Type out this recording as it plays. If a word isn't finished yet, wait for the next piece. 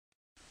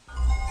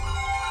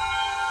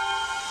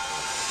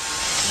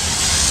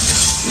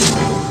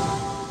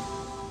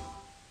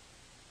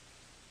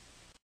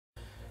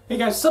Hey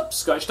guys, sup?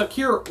 Scottish Duck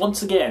here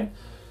once again.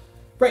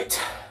 Right,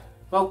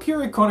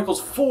 Valkyria Chronicles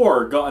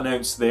 4 got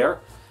announced there,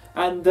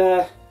 and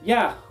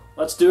yeah,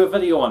 let's do a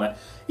video on it.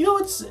 You know,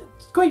 it's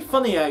quite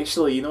funny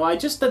actually, you know, I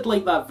just did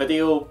like that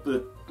video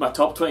with my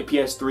top 20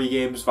 PS3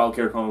 games,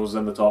 Valkyria Chronicles was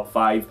in the top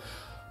 5.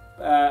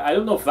 I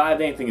don't know if that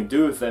had anything to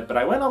do with it, but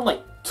I went on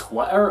like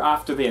Twitter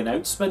after the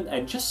announcement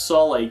and just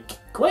saw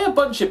like quite a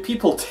bunch of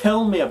people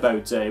tell me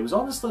about it. It was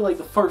honestly like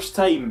the first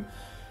time,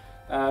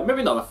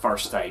 maybe not the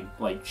first time,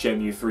 like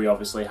Shenmue 3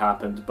 obviously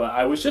happened, but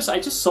I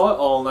just saw it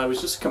all and I was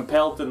just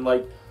compelled to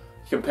make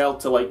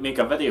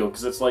a video,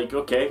 because it's like,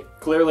 okay,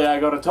 clearly I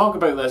gotta talk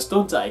about this,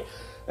 don't I?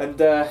 And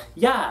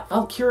yeah,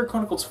 Valkyria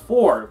Chronicles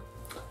 4.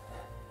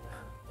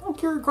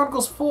 Valkyria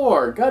Chronicles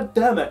 4, god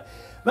damn it.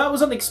 That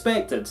was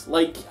unexpected.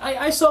 Like,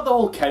 I saw the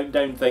whole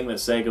countdown thing that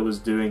Sega was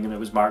doing and it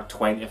was marked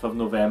 20th of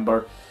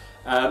November.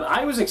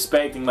 I was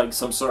expecting like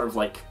some sort of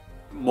like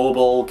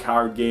mobile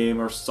card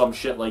game or some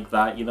shit like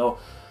that, you know.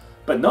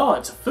 But no,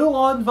 it's a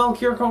full-on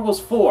Valkyria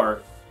Chronicles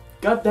 4.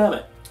 God damn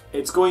it.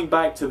 It's going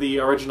back to the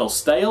original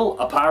style,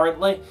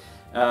 apparently.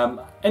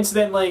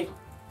 Incidentally,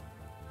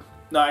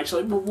 no,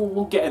 actually,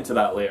 we'll get into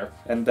that later.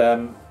 And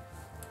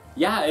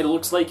yeah, it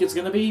looks like it's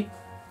going to be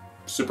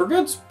super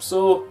good,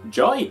 so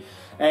joy.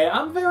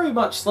 I'm very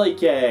much like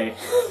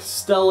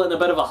still in a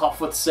bit of a huff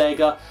with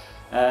Sega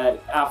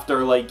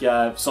after like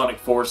Sonic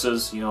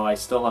Forces. You know, I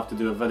still have to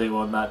do a video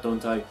on that,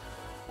 don't I?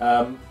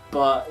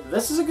 But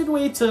this is a good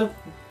way to,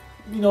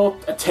 you know,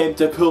 attempt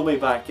to pull me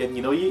back in.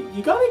 You know,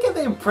 you gotta get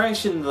the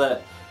impression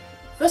that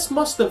this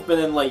must have been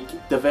in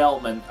like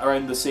development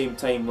around the same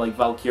time like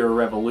Valkyria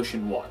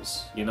Revolution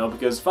was, you know,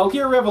 because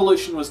Valkyria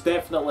Revolution was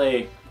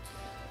definitely,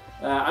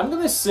 I'm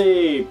gonna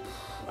say,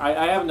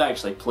 I haven't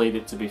actually played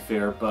it to be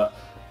fair, but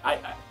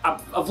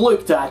I've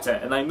looked at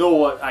it and I know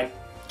what, I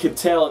can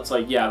tell it's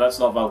like, yeah, that's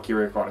not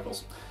Valkyria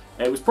Chronicles.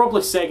 It was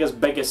probably Sega's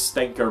biggest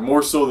stinker,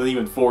 more so than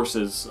even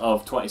Forces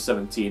of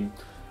 2017.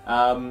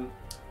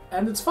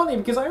 And it's funny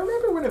because I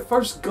remember when it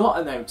first got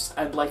announced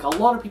and like a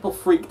lot of people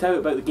freaked out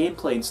about the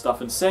gameplay and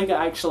stuff, and Sega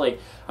actually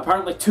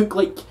apparently took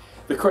like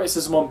the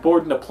criticism on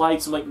board and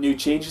applied some like new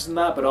changes in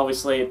that, but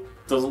obviously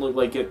it doesn't look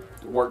like it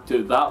worked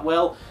out that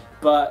well.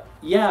 But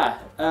yeah,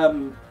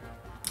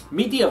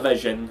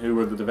 Mediavision, who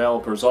were the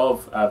developers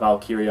of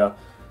Valkyria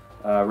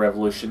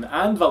Revolution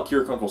and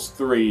Valkyria Chronicles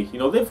 3, you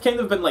know, they've kind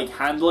of been like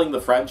handling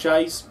the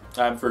franchise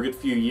for a good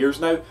few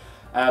years now.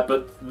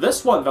 But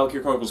this one,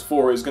 Valkyria Chronicles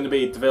 4, is going to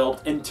be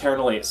developed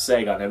internally at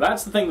Sega. Now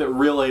that's the thing that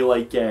really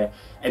like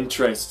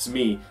interests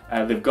me.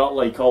 They've got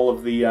like all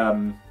of the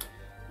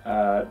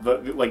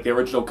like the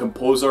original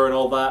composer and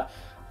all that.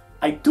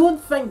 I don't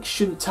think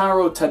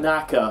Shuntaro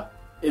Tanaka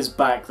is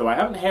back though. I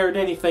haven't heard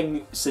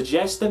anything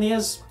suggesting he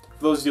is.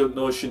 For those who don't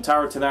know,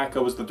 Shuntaro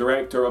Tanaka was the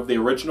director of the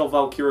original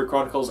Valkyria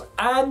Chronicles,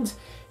 and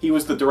he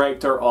was the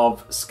director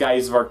of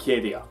Skies of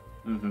Arcadia.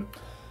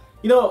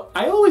 You know,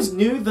 I always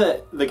knew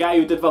that the guy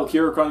who did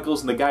Valkyria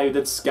Chronicles and the guy who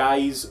did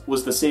Skies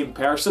was the same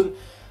person,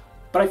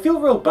 but I feel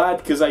real bad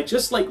because I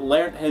just like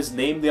learnt his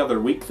name the other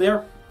week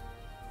there.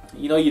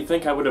 You know, you'd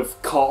think I would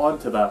have caught on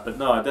to that, but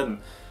no, I didn't.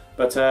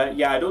 But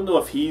yeah, I don't know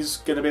if he's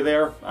going to be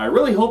there. I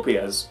really hope he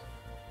is.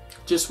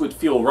 Just would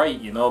feel right,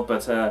 you know,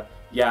 but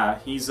yeah,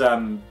 he's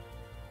but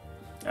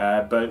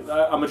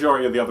a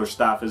majority of the other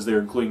staff is there,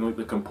 including like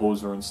the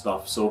composer and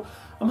stuff, so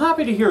I'm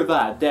happy to hear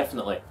that,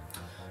 definitely.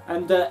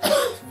 And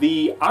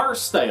the art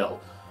style,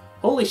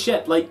 holy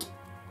shit, like,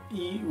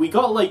 we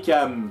got like,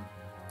 not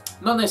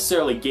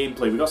necessarily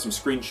gameplay, we got some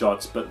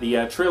screenshots, but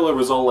the trailer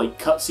was all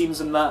like cutscenes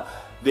and that.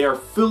 They're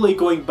fully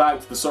going back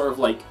to the sort of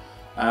like,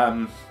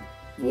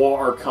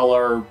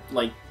 watercolor,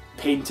 like,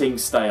 painting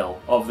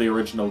style of the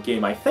original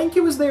game. I think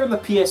it was there in the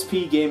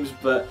PSP games,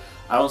 but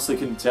I honestly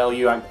couldn't tell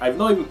you. I've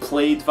not even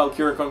played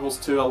Valkyria Chronicles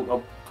 2,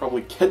 I'll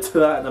probably get to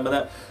that in a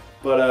minute,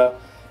 but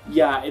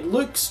yeah, it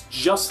looks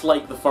just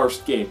like the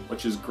first game,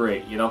 which is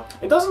great, you know.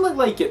 It doesn't look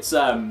like it's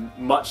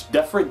much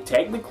different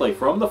technically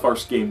from the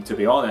first game, to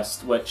be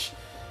honest, which,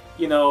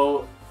 you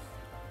know,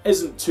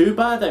 isn't too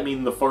bad. I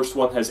mean, the first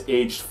one has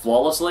aged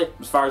flawlessly,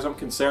 as far as I'm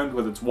concerned,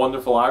 with its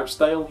wonderful art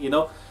style, you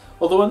know.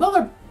 Although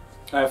another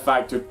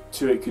factor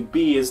to it could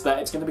be is that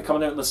it's going to be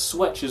coming out on the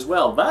Switch as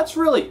well. That's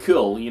really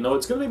cool, you know.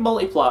 It's going to be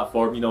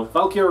multi-platform, you know.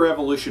 Valkyria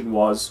Revolution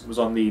was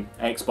on the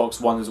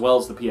Xbox One as well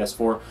as the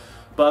PS4.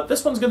 But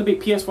this one's going to be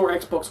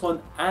PS4, Xbox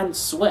One, and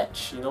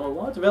Switch. You know, a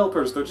lot of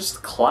developers, they're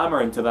just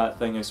clamoring to that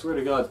thing, I swear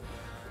to God.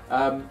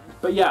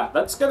 But yeah,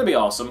 that's going to be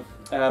awesome.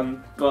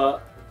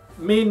 But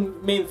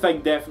main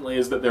thing definitely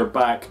is that they're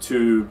back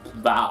to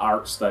that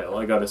art style,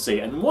 I gotta say.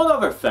 And one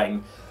other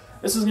thing,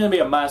 this is going to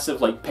be a massive,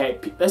 like,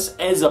 this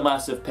is a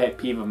massive pet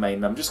peeve of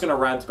mine. I'm just going to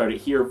rant about it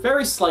here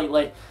very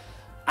slightly.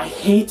 I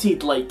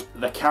hated, like,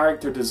 the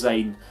character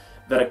design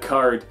that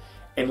occurred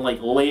in, like,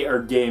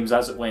 later games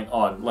as it went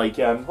on. Like,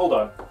 hold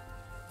on.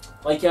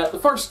 Like, the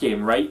first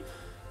game, right,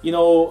 you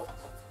know,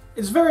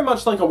 it's very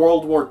much like a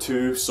World War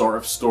II sort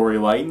of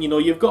storyline. You know,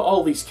 you've got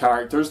all these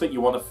characters that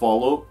you want to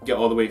follow, get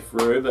all the way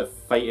through, that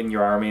fight in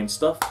your army and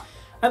stuff.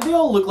 And they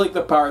all look like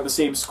they're part of the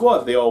same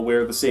squad. They all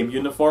wear the same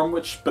uniform,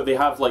 but they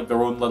have like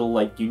their own little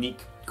like unique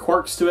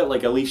quirks to it,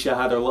 like Alicia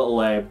had her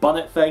little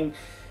bonnet thing,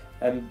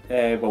 and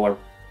well, or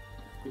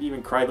would you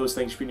even cry those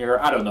things between your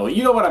hair? I don't know,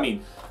 you know what I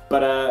mean.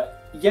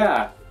 But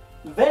yeah,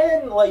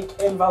 then like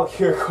in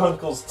Valkyria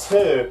Chronicles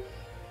 2,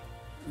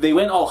 they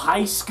went all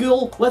high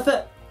school with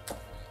it.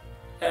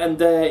 And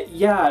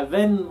yeah,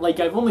 then like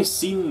I've only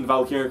seen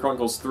Valkyria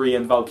Chronicles 3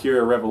 and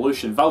Valkyria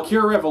Revolution.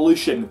 Valkyria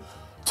Revolution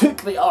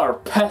took the utter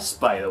piss,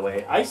 by the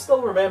way. I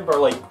still remember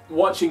like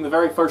watching the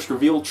very first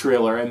reveal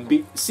trailer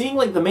and seeing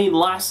like the main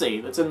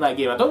lassie that's in that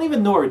game. I don't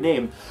even know her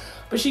name,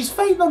 but she's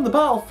fighting on the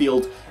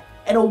battlefield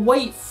in a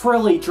white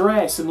frilly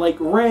dress and like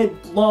red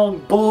long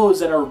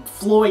bows and her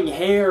flowing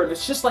hair, and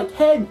it's just like,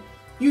 hen,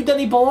 you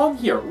didn't belong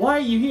here. Why are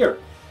you here?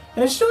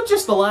 And it's not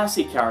just the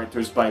lassie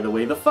characters, by the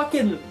way. The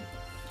fucking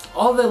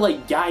all the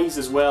like guys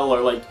as well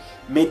are like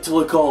made to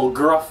look all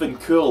gruff and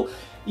cool.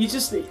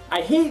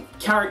 I hate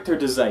character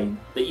design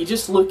that you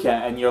just look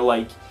at and you're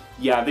like,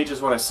 yeah, they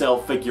just want to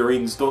sell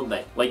figurines, don't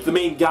they? Like the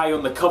main guy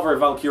on the cover of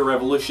Valkyria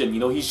Revolution, you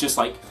know, he's just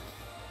like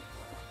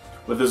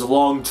with his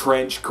long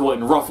trench coat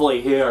and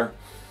ruffly hair.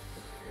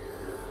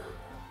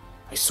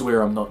 I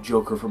swear I'm not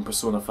Joker from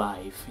Persona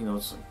 5. You know,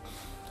 it's like,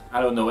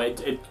 I don't know,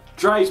 it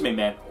drives me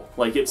mental.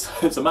 Like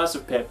it's a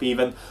massive pet peeve.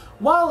 And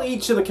while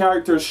each of the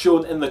characters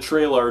shown in the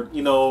trailer,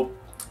 you know,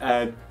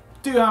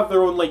 do have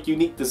their own like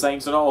unique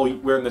designs, they're not all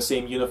wearing the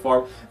same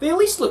uniform, they at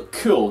least look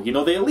cool, you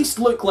know, they at least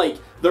look like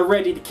they're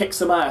ready to kick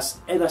some ass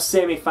in a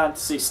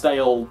semi-fantasy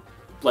style,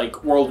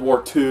 like World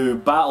War II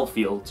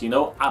battlefield, you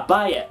know? I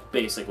buy it,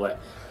 basically.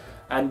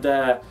 And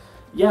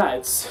yeah,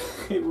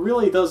 it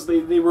really does,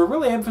 they were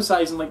really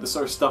emphasizing like the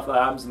sort of stuff that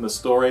happens in the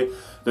story,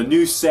 the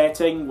new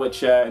setting,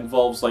 which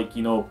involves like,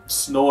 you know,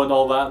 snow and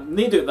all that, and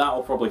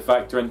that'll probably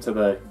factor into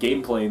the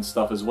gameplay and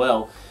stuff as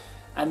well.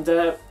 And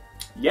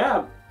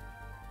yeah,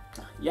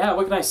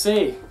 what can I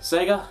say?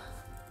 Sega,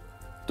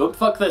 don't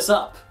fuck this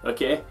up,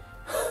 okay?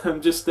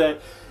 I'm just,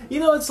 you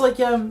know, it's like,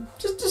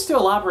 just to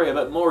elaborate a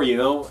bit more, you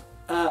know,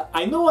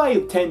 I know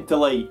I tend to,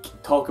 like,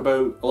 talk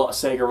about a lot of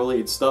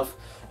Sega-related stuff,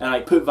 and I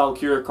put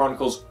Valkyria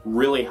Chronicles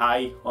really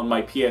high on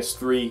my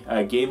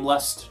PS3 game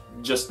list,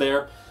 just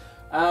there.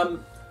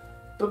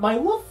 But my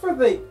love for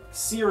the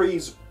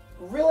series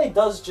really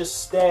does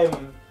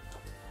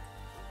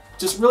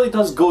really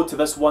does go to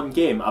this one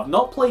game. I've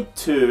not played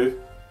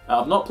 2,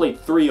 I've not played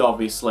 3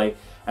 obviously,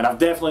 and I've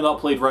definitely not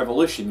played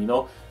Revolution, you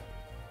know.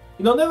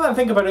 You know, now that I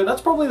think about it,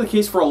 that's probably the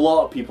case for a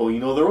lot of people, you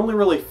know, they're only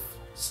really...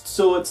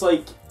 So it's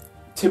like,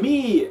 to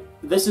me,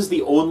 this is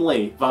the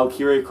only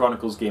Valkyria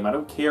Chronicles game. I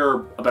don't care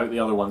about the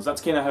other ones,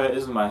 that's kind of how it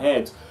is in my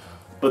head.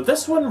 But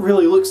this one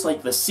really looks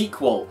like the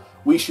sequel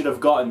we should have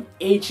gotten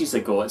ages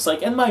ago. It's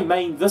like, in my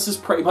mind, this is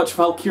pretty much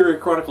Valkyria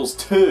Chronicles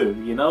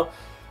 2, you know?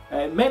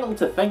 Mental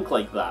to think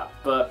like that,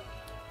 but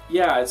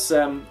yeah, it's,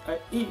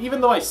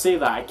 even though I say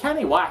that, I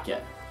can't whack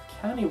it.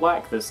 Can't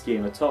whack this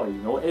game at all,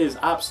 you know? It is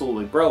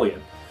absolutely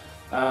brilliant.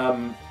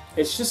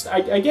 It's just,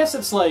 I guess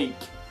it's like,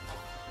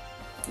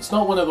 it's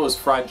not one of those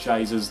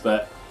franchises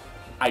that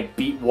I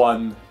beat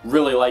one,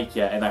 really like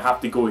it, and I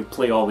have to go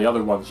play all the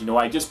other ones, you know?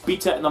 I just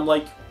beat it and I'm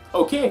like,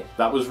 okay,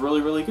 that was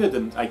really, really good,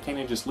 and I kind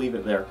of just leave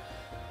it there.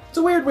 It's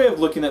a weird way of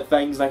looking at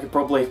things, and I could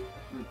probably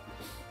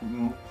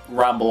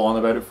ramble on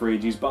about it for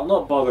ages, but I'll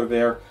not bother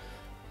there.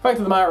 Fact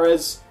of the matter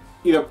is,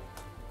 either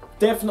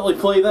definitely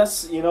play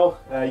this, you know,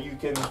 you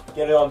can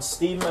get it on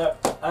Steam,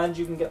 and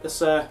you can get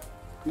this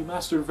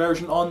remastered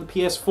version on the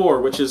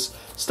PS4, which is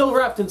still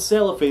wrapped in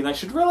cellophane. I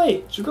should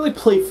really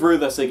play through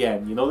this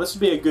again, you know, this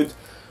would be a good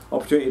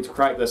opportunity to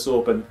crack this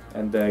open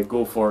and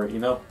go for it, you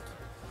know.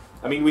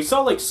 I mean, we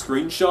saw like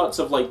screenshots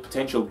of like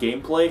potential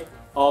gameplay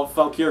of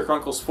Valkyria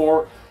Chronicles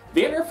 4.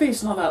 The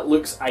interface and all that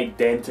looks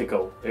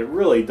identical. It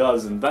really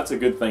does, and that's a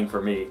good thing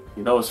for me,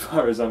 you know, as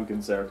far as I'm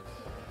concerned.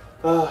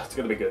 It's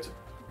gonna be good.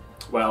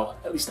 Well,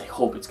 at least I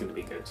hope it's gonna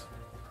be good.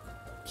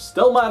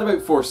 Still mad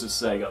about Forces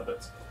Sega,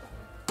 but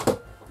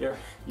you're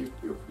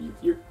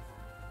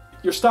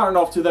starting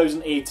off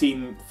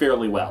 2018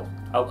 fairly well.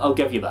 I'll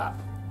give you that.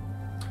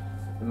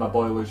 And my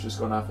boiler's just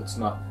gone off. It's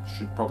not.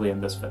 Should probably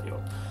end this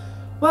video.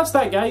 Well, that's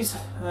that, guys.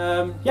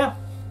 Yeah.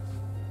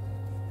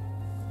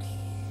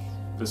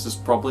 This is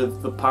probably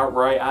the part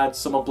where I add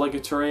some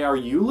obligatory, are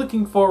you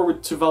looking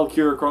forward to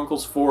Valkyria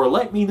Chronicles 4?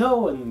 Let me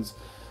know, and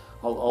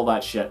all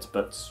that shit.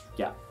 But,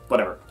 yeah,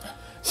 whatever.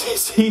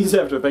 See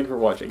you after. Thank you for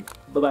watching.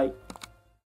 Bye-bye.